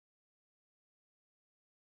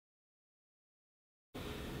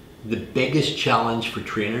The biggest challenge for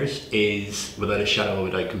trainers is, without a shadow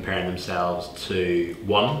of a doubt, comparing themselves to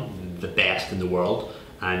one, the best in the world,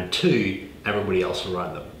 and two, everybody else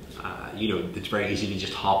around them. It's very easy to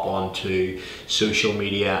just hop onto social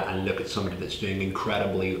media and look at somebody that's doing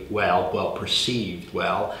incredibly well perceived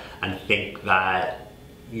well, and think that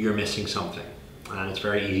you're missing something. And it's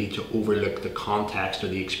very easy to overlook the context or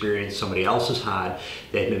the experience somebody else has had.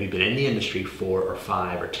 They've maybe been in the industry 4 or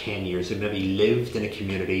 5 or 10 years. They've maybe lived in a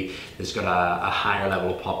community that's got a higher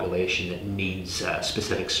level of population that needs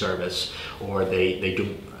specific service, or they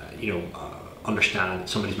don't understand that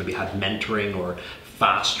somebody's maybe had mentoring or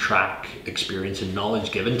fast track experience and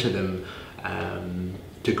knowledge given to them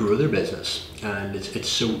to grow their business. And it's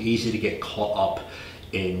so easy to get caught up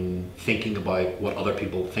in thinking about what other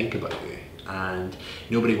people think about you. And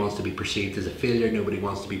nobody wants to be perceived as a failure, nobody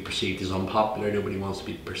wants to be perceived as unpopular, nobody wants to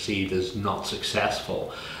be perceived as not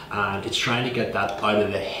successful. And it's trying to get that out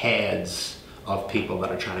of the heads of people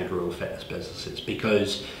that are trying to grow fitness businesses,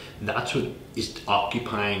 because that's what is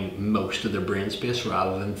occupying most of their brain space,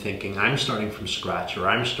 rather than thinking, I'm starting from scratch, or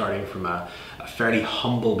I'm starting from a fairly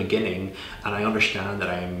humble beginning, and I understand that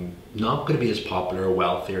I'm not going to be as popular or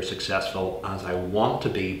wealthy or successful as I want to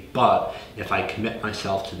be, but if I commit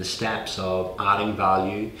myself to the steps of adding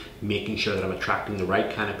value, making sure that I'm attracting the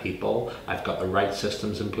right kind of people, I've got the right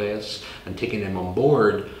systems in place, and taking them on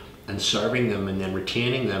board and serving them and then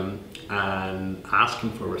retaining them and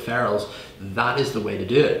asking for referrals, that is the way to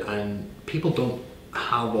do it. And people don't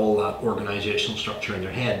have all that organizational structure in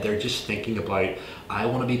their head. They're just thinking about, I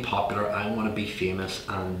want to be popular, I want to be famous,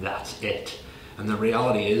 and that's it. And the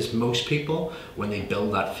reality is, most people, when they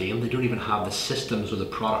build that fame, they don't even have the systems or the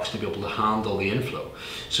products to be able to handle the inflow.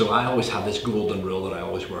 So I always have this golden rule that I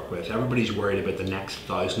always work with. Everybody's worried about the next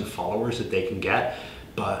 1,000 followers that they can get,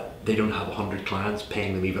 but they don't have 100 clients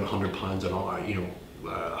paying them even £100 an hour,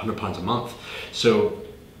 £100 a month. So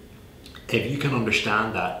if you can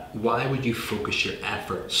understand that, why would you focus your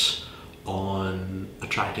efforts on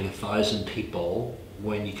attracting 1,000 people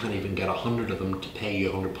when you can't even get 100 of them to pay you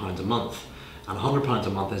 £100 a month? And £100 a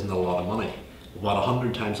month isn't a lot of money. What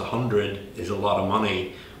 100 times 100 is a lot of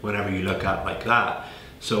money whenever you look at it like that.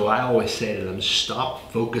 So I always say to them,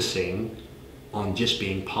 stop focusing on just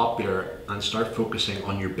being popular and start focusing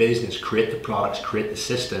on your business. Create the products, create the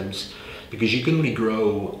systems, because you can only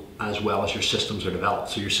grow as well as your systems are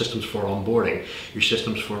developed. So your systems for onboarding, your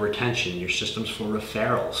systems for retention, your systems for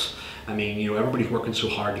referrals. I mean, everybody's working so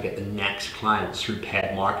hard to get the next clients through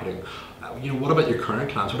paid marketing. What about your current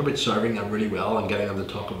clients? What about serving them really well and getting them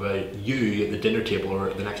to talk about you at the dinner table,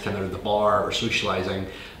 or the next time they're at the bar, or socializing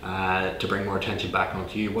to bring more attention back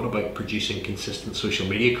onto you? What about producing consistent social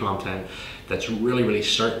media content that's really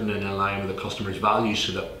certain and in line with the customer's values,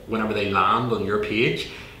 so that whenever they land on your page,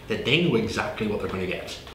 that they know exactly what they're going to get?